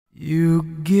You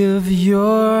give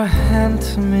your hand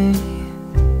to me,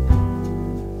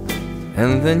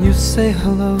 and then you say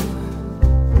hello,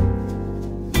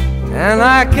 and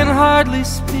I can hardly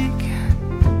speak.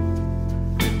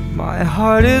 My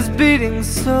heart is beating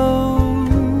so,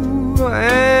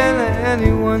 and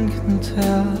anyone can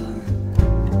tell.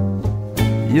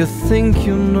 You think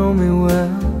you know me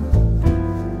well.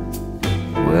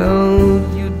 Well,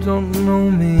 you don't know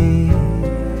me.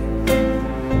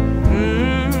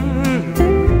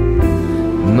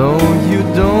 No, you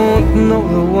don't know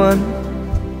the one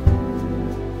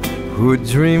who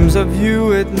dreams of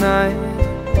you at night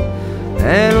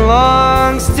and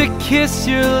longs to kiss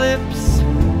your lips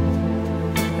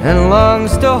and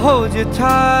longs to hold you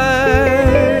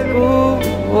tight.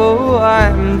 Oh,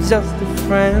 I'm just a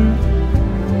friend.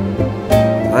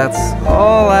 That's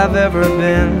all I've ever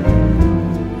been,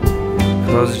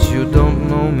 'cause you don't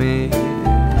know me.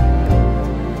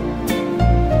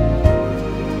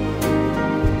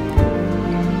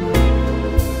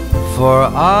 For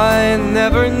I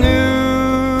never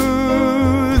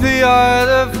knew the art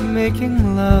of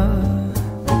making love,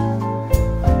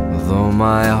 though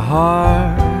my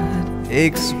heart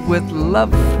aches with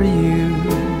love for you.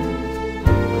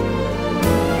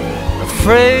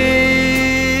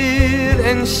 Afraid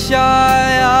and shy,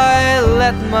 I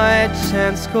let my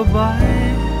chance go by,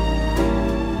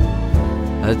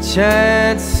 a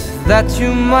chance that you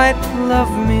might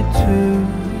love me too.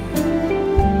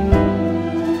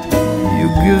 You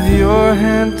give your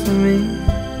hand to me,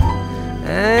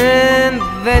 and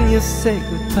then you say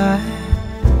goodbye.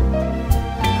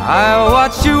 I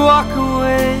watch you walk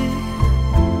away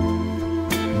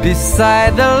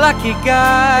beside the lucky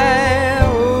guy.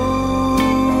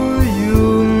 Oh,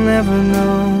 you'll never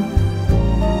know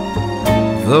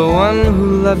the one who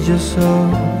loves you so.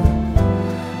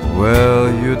 Well,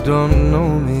 you don't know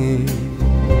me.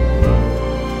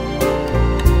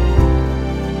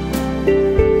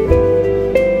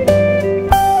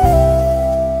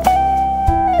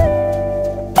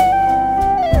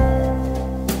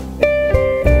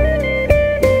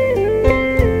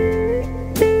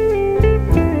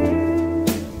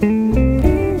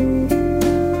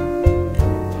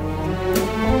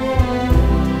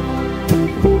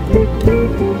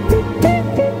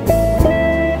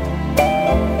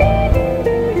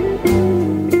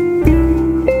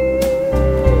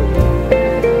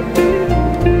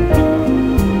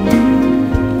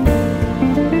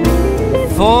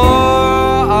 For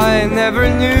I never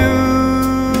knew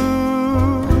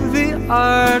the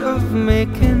art of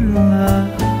making love,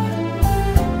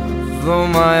 though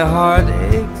my heart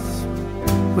aches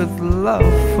with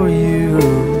love for you.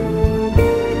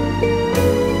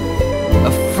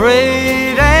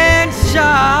 Afraid and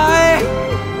shy,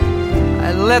 I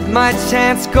let my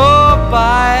chance go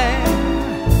by,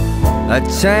 a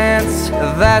chance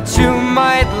that you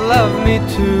might love me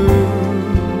too.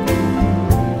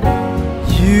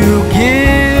 You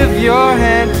give your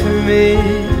hand to me,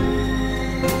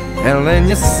 and then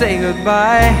you say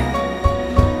goodbye.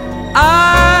 I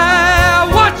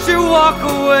watch you walk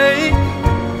away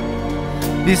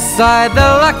beside the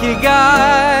lucky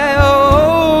guy.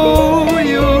 Oh,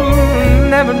 you'll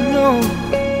never know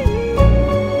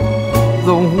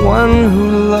the one who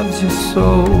loves you so.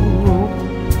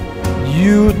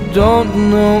 You don't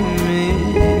know me.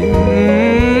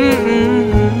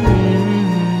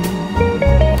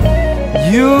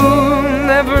 You'll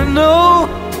never know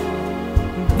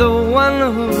the one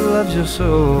who loves you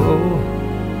so.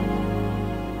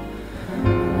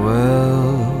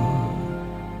 Well,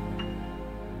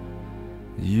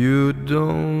 you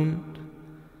don't